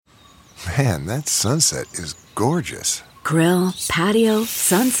Man, that sunset is gorgeous. Grill, patio,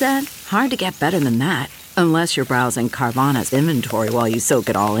 sunset. Hard to get better than that. Unless you're browsing Carvana's inventory while you soak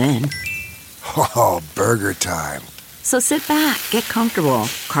it all in. Oh, burger time. So sit back, get comfortable.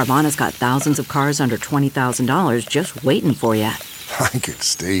 Carvana's got thousands of cars under $20,000 just waiting for you. I could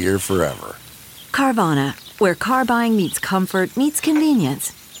stay here forever. Carvana, where car buying meets comfort meets convenience.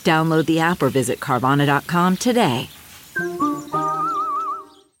 Download the app or visit Carvana.com today.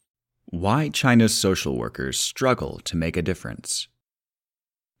 Why China's social workers struggle to make a difference.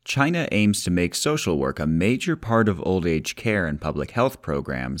 China aims to make social work a major part of old age care and public health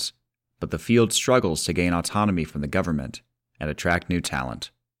programs, but the field struggles to gain autonomy from the government and attract new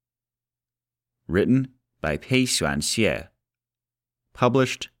talent. Written by Pei Xuanxie.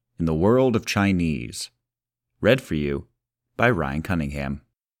 Published in The World of Chinese. Read for you by Ryan Cunningham.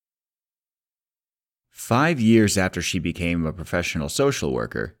 5 years after she became a professional social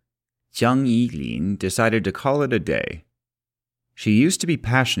worker, Jiang Yilin decided to call it a day. She used to be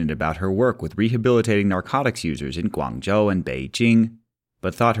passionate about her work with rehabilitating narcotics users in Guangzhou and Beijing,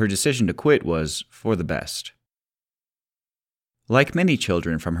 but thought her decision to quit was for the best. Like many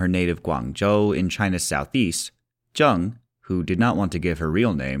children from her native Guangzhou in China's southeast, Jiang, who did not want to give her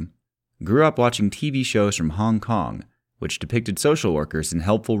real name, grew up watching TV shows from Hong Kong, which depicted social workers in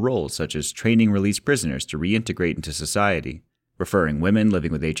helpful roles such as training released prisoners to reintegrate into society, referring women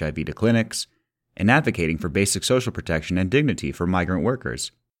living with HIV to clinics, and advocating for basic social protection and dignity for migrant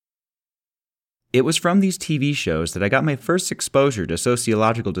workers. It was from these TV shows that I got my first exposure to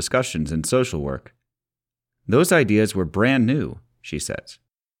sociological discussions in social work. Those ideas were brand new, she says.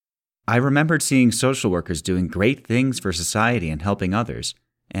 I remembered seeing social workers doing great things for society and helping others,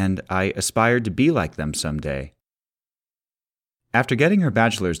 and I aspired to be like them someday. After getting her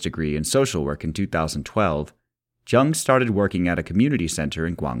bachelor's degree in social work in 2012, Jiang started working at a community center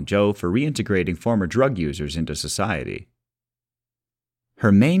in Guangzhou for reintegrating former drug users into society.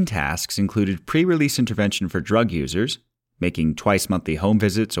 Her main tasks included pre-release intervention for drug users, making twice-monthly home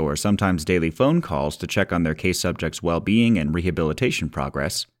visits or sometimes daily phone calls to check on their case subjects' well-being and rehabilitation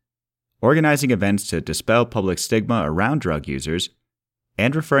progress, organizing events to dispel public stigma around drug users,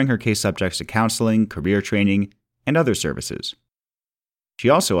 and referring her case subjects to counseling, career training, and other services. She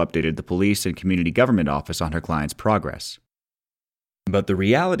also updated the police and community government office on her clients' progress. But the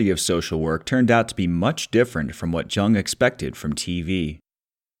reality of social work turned out to be much different from what Jiang expected from TV.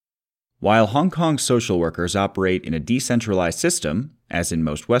 While Hong Kong's social workers operate in a decentralized system, as in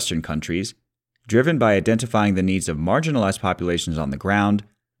most Western countries, driven by identifying the needs of marginalized populations on the ground,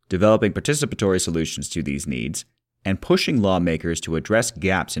 developing participatory solutions to these needs, and pushing lawmakers to address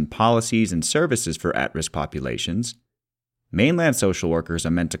gaps in policies and services for at-risk populations, mainland social workers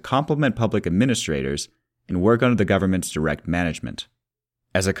are meant to complement public administrators and work under the government's direct management.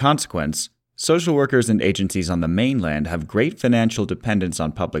 As a consequence, social workers and agencies on the mainland have great financial dependence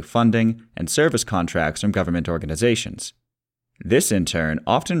on public funding and service contracts from government organizations. This, in turn,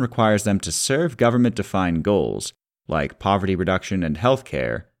 often requires them to serve government-defined goals, like poverty reduction and health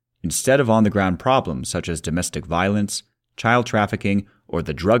care, instead of on-the-ground problems such as domestic violence, child trafficking, or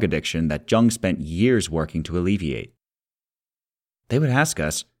the drug addiction that Jiang spent years working to alleviate. They would ask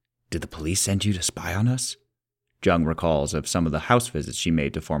us, "Did the police send you to spy on us?" Jiang recalls of some of the house visits she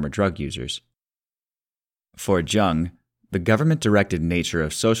made to former drug users. For Jiang, the government-directed nature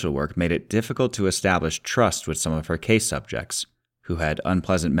of social work made it difficult to establish trust with some of her case subjects, who had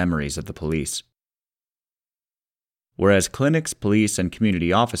unpleasant memories of the police. Whereas clinics, police, and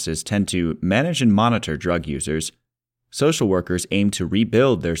community offices tend to manage and monitor drug users, social workers aim to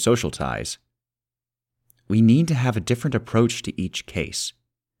rebuild their social ties. We need to have a different approach to each case.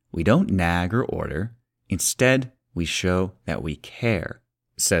 We don't nag or order. Instead, we show that we care,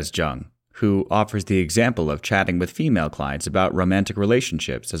 says Jiang, who offers the example of chatting with female clients about romantic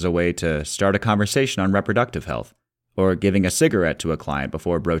relationships as a way to start a conversation on reproductive health, or giving a cigarette to a client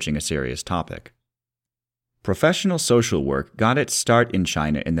before broaching a serious topic. Professional social work got its start in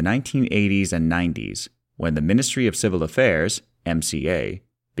China in the 1980s and 90s, when the Ministry of Civil Affairs, MCA,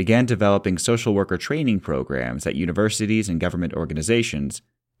 began developing social worker training programs at universities and government organizations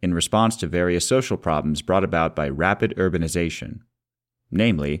in response to various social problems brought about by rapid urbanization,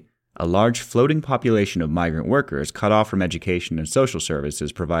 namely, a large floating population of migrant workers cut off from education and social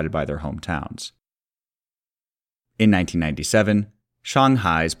services provided by their hometowns. In 1997,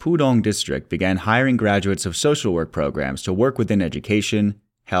 Shanghai's Pudong district began hiring graduates of social work programs to work within education,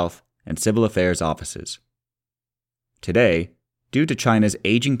 health, and civil affairs offices. Today, due to China's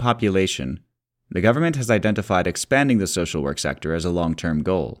aging population, the government has identified expanding the social work sector as a long-term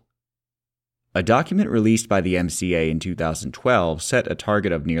goal. A document released by the MCA in 2012 set a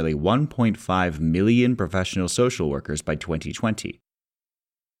target of nearly 1.5 million professional social workers by 2020.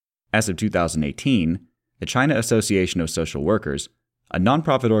 As of 2018, the China Association of Social Workers, a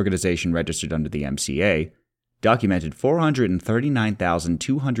nonprofit organization registered under the MCA, documented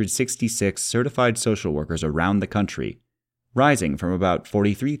 439,266 certified social workers around the country, rising from about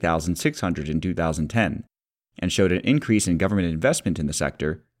 43,600 in 2010, and showed an increase in government investment in the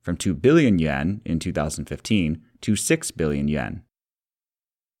sector from 2 billion yuan in 2015 to 6 billion yuan.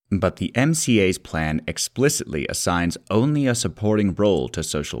 But the MCA's plan explicitly assigns only a supporting role to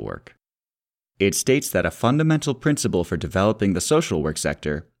social work. It states that a fundamental principle for developing the social work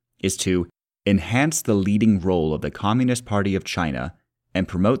sector is to enhance the leading role of the Communist Party of China and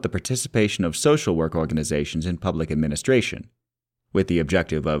promote the participation of social work organizations in public administration, with the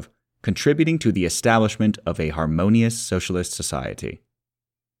objective of contributing to the establishment of a harmonious socialist society.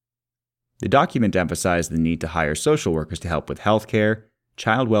 The document emphasized the need to hire social workers to help with healthcare,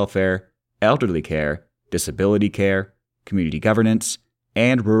 child welfare, elderly care, disability care, community governance,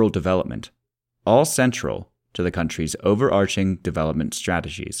 and rural development, all central to the country's overarching development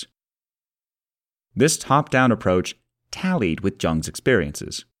strategies. This top-down approach tallied with Zheng's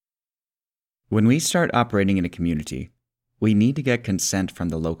experiences. When we start operating in a community, we need to get consent from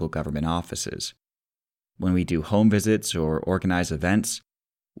the local government offices. When we do home visits or organize events,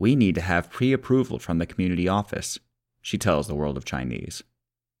 we need to have pre-approval from the community office, she tells the World of Chinese.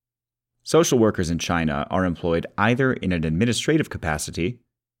 Social workers in China are employed either in an administrative capacity,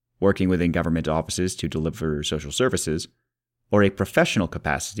 working within government offices to deliver social services, or a professional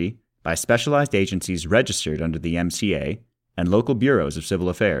capacity by specialized agencies registered under the MCA and local bureaus of civil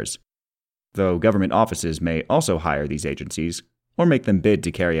affairs, though government offices may also hire these agencies or make them bid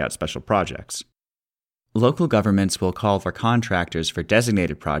to carry out special projects. Local governments will call for contractors for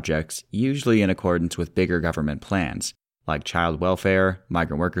designated projects, usually in accordance with bigger government plans, like child welfare,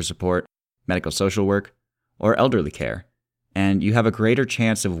 migrant worker support, medical social work, or elderly care, and you have a greater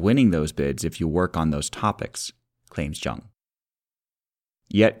chance of winning those bids if you work on those topics, claims Zheng.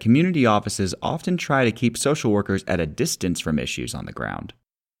 Yet community offices often try to keep social workers at a distance from issues on the ground.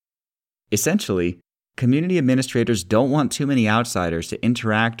 Essentially, community administrators don't want too many outsiders to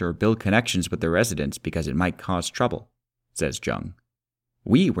interact or build connections with their residents because it might cause trouble, says Zheng.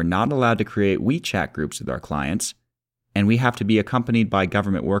 We were not allowed to create WeChat groups with our clients, and we have to be accompanied by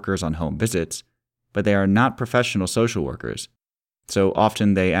government workers on home visits, but they are not professional social workers, so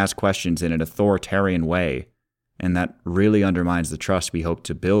often they ask questions in an authoritarian way, and that really undermines the trust we hope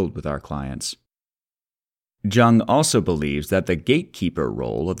to build with our clients. Zheng also believes that the gatekeeper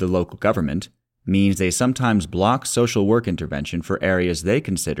role of the local government means they sometimes block social work intervention for areas they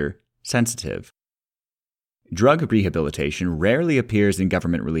consider sensitive. Drug rehabilitation rarely appears in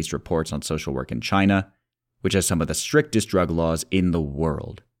government-released reports on social work in China, which has some of the strictest drug laws in the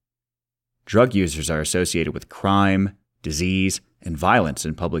world. Drug users are associated with crime, disease, and violence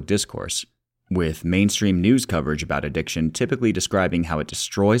in public discourse, with mainstream news coverage about addiction typically describing how it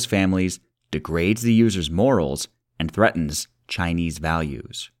destroys families, degrades the user's morals, and threatens Chinese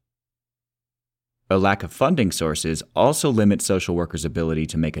values. A lack of funding sources also limits social workers' ability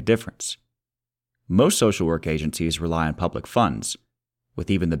to make a difference. Most social work agencies rely on public funds, with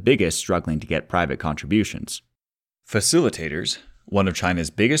even the biggest struggling to get private contributions. Facilitators, one of China's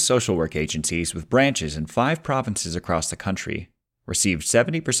biggest social work agencies with branches in 5 provinces across the country, received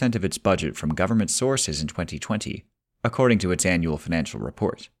 70% of its budget from government sources in 2020, according to its annual financial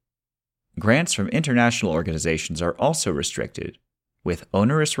report. Grants from international organizations are also restricted, with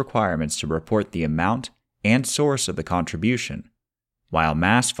onerous requirements to report the amount and source of the contribution, while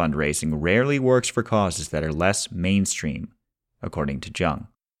mass fundraising rarely works for causes that are less mainstream, according to Zheng.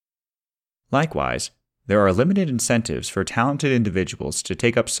 Likewise, there are limited incentives for talented individuals to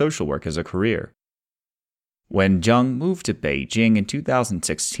take up social work as a career. When Zheng moved to Beijing in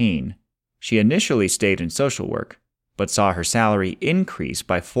 2016, she initially stayed in social work, but saw her salary increase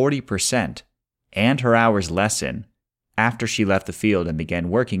by 40% and her hours lessen after she left the field and began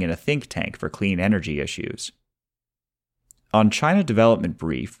working in a think tank for clean energy issues. On China Development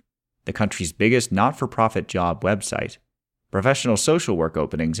Brief, the country's biggest not-for-profit job website, professional social work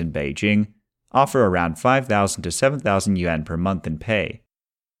openings in Beijing offer around 5,000 to 7,000 yuan per month in pay,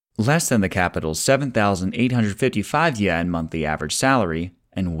 less than the capital's 7,855 yuan monthly average salary,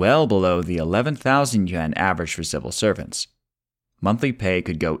 and well below the 11,000 yuan average for civil servants. Monthly pay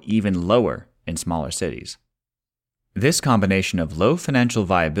could go even lower in smaller cities. This combination of low financial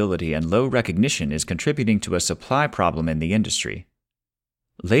viability and low recognition is contributing to a supply problem in the industry.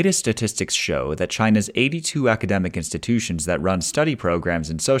 Latest statistics show that China's 82 academic institutions that run study programs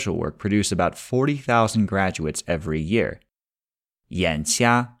in social work produce about 40,000 graduates every year. Yan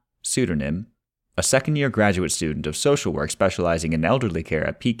Xia, pseudonym, a second-year graduate student of social work specializing in elderly care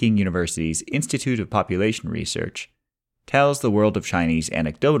at Peking University's Institute of Population Research, tells the World of Chinese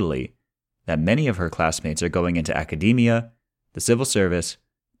anecdotally that many of her classmates are going into academia, the civil service,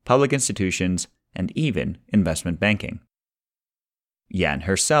 public institutions, and even investment banking. Yan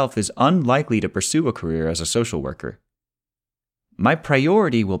herself is unlikely to pursue a career as a social worker. "My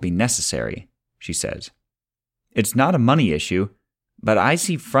priority will be necessary," she says. "It's not a money issue, but I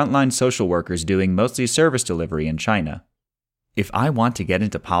see frontline social workers doing mostly service delivery in China. If I want to get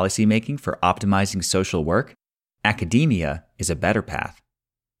into policymaking for optimizing social work, academia is a better path."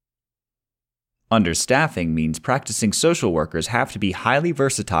 Understaffing means practicing social workers have to be highly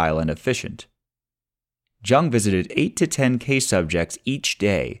versatile and efficient. Zhang visited 8 to 10 case subjects each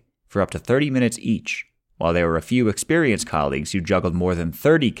day for up to 30 minutes each, while there were a few experienced colleagues who juggled more than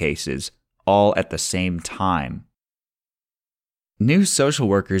 30 cases, all at the same time. New social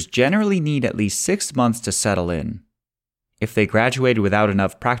workers generally need at least 6 months to settle in. If they graduated without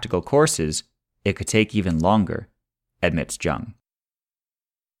enough practical courses, it could take even longer, admits Zhang.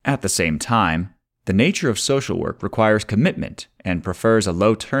 At the same time, the nature of social work requires commitment and prefers a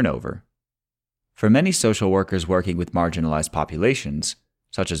low turnover. For many social workers working with marginalized populations,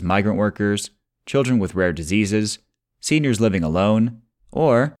 such as migrant workers, children with rare diseases, seniors living alone,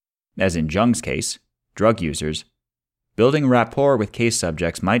 or, as in Zhang's case, drug users, building rapport with case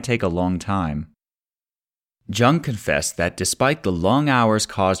subjects might take a long time. Zhang confessed that despite the long hours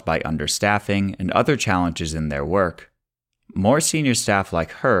caused by understaffing and other challenges in their work, more senior staff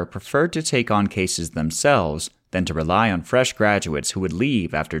like her preferred to take on cases themselves than to rely on fresh graduates who would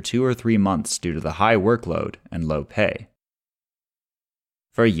leave after 2 or 3 months due to the high workload and low pay.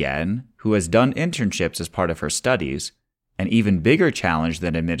 For Yan, who has done internships as part of her studies, an even bigger challenge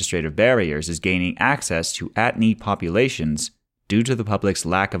than administrative barriers is gaining access to at-need populations due to the public's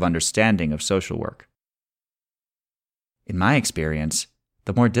lack of understanding of social work. In my experience,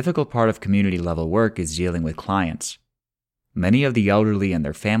 the more difficult part of community-level work is dealing with clients. Many of the elderly and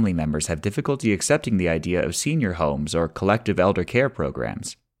their family members have difficulty accepting the idea of senior homes or collective elder care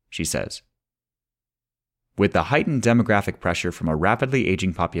programs, she says. With the heightened demographic pressure from a rapidly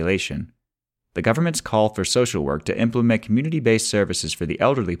aging population, the government's call for social work to implement community-based services for the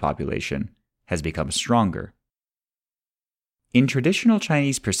elderly population has become stronger. In traditional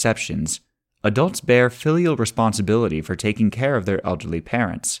Chinese perceptions, adults bear filial responsibility for taking care of their elderly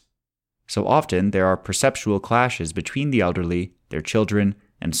parents. So often there are perceptual clashes between the elderly, their children,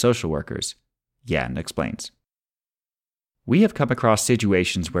 and social workers, Yan explains. We have come across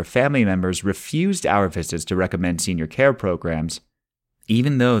situations where family members refused our visits to recommend senior care programs,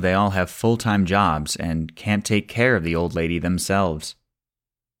 even though they all have full-time jobs and can't take care of the old lady themselves.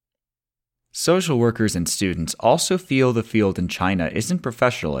 Social workers and students also feel the field in China isn't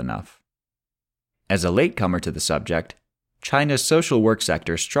professional enough. As a latecomer to the subject, China's social work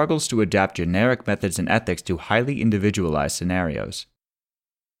sector struggles to adapt generic methods and ethics to highly individualized scenarios.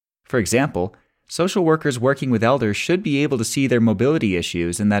 For example, social workers working with elders should be able to see their mobility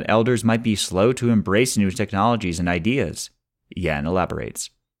issues and that elders might be slow to embrace new technologies and ideas, Yan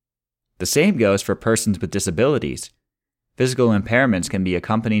elaborates. The same goes for persons with disabilities. Physical impairments can be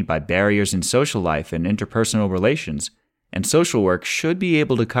accompanied by barriers in social life and interpersonal relations, and social work should be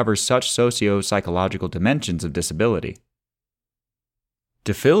able to cover such socio-psychological dimensions of disability.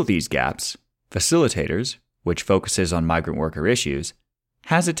 To fill these gaps, Facilitators, which focuses on migrant worker issues,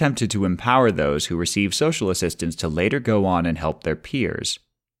 has attempted to empower those who receive social assistance to later go on and help their peers.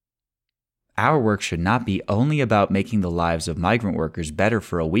 Our work should not be only about making the lives of migrant workers better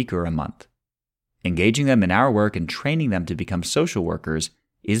for a week or a month. Engaging them in our work and training them to become social workers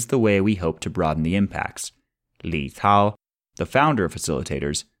is the way we hope to broaden the impacts, Li Tao, the founder of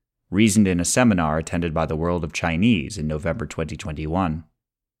Facilitators, reasoned in a seminar attended by the World of Chinese in November 2021.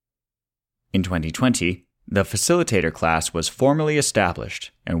 In 2020, the Facilitator class was formally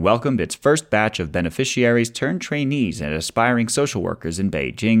established and welcomed its first batch of beneficiaries turned trainees and aspiring social workers in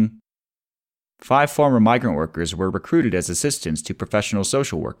Beijing. 5 former migrant workers were recruited as assistants to professional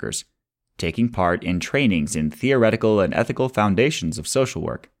social workers, taking part in trainings in theoretical and ethical foundations of social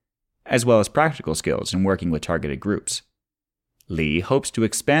work, as well as practical skills in working with targeted groups. Li hopes to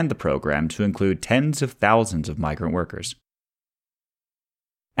expand the program to include tens of thousands of migrant workers.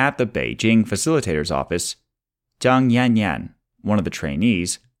 At the Beijing Facilitator's office, Zhang Yanyan, one of the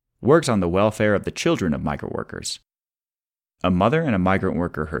trainees, works on the welfare of the children of migrant workers. A mother and a migrant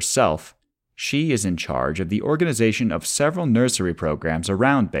worker herself, she is in charge of the organization of several nursery programs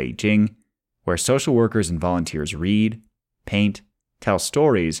around Beijing, where social workers and volunteers read, paint, tell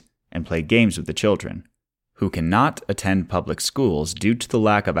stories, and play games with the children, who cannot attend public schools due to the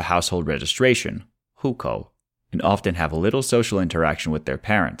lack of a household registration, hukou, and often have little social interaction with their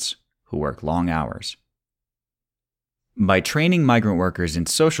parents, who work long hours. By training migrant workers in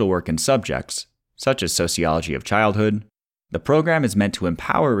social work and subjects, such as sociology of childhood, the program is meant to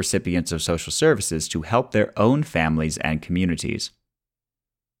empower recipients of social services to help their own families and communities.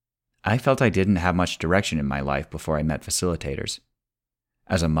 I felt I didn't have much direction in my life before I met facilitators.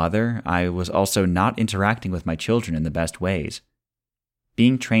 As a mother, I was also not interacting with my children in the best ways.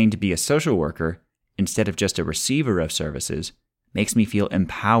 Being trained to be a social worker, instead of just a receiver of services, makes me feel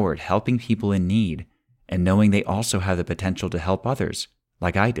empowered helping people in need and knowing they also have the potential to help others,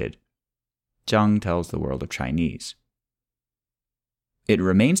 like I did. Zhang tells the World of Chinese. It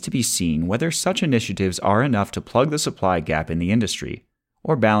remains to be seen whether such initiatives are enough to plug the supply gap in the industry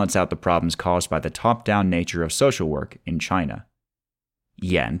or balance out the problems caused by the top-down nature of social work in China.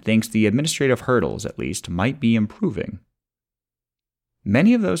 Yan thinks the administrative hurdles, at least, might be improving.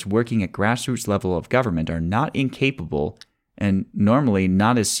 Many of those working at grassroots level of government are not incapable and normally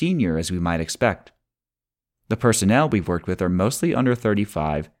not as senior as we might expect. The personnel we've worked with are mostly under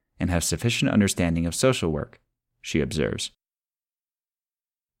 35 and have sufficient understanding of social work, she observes.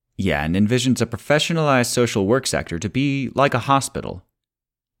 Yan envisions a professionalized social work sector to be like a hospital.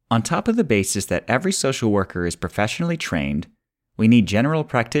 On top of the basis that every social worker is professionally trained, we need general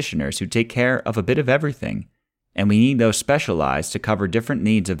practitioners who take care of a bit of everything, and we need those specialized to cover different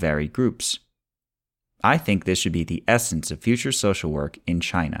needs of varied groups. I think this should be the essence of future social work in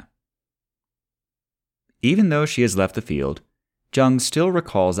China. Even though she has left the field, Zhang still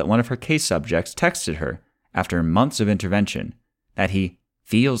recalls that one of her case subjects texted her, after months of intervention, that he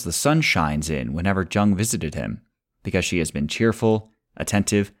feels the sun shines in whenever Zhang visited him, because she has been cheerful,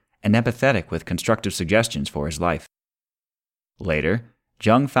 attentive, and empathetic with constructive suggestions for his life. Later,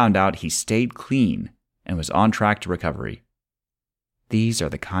 Zhang found out he stayed clean and was on track to recovery. These are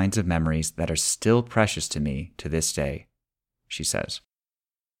the kinds of memories that are still precious to me to this day, she says.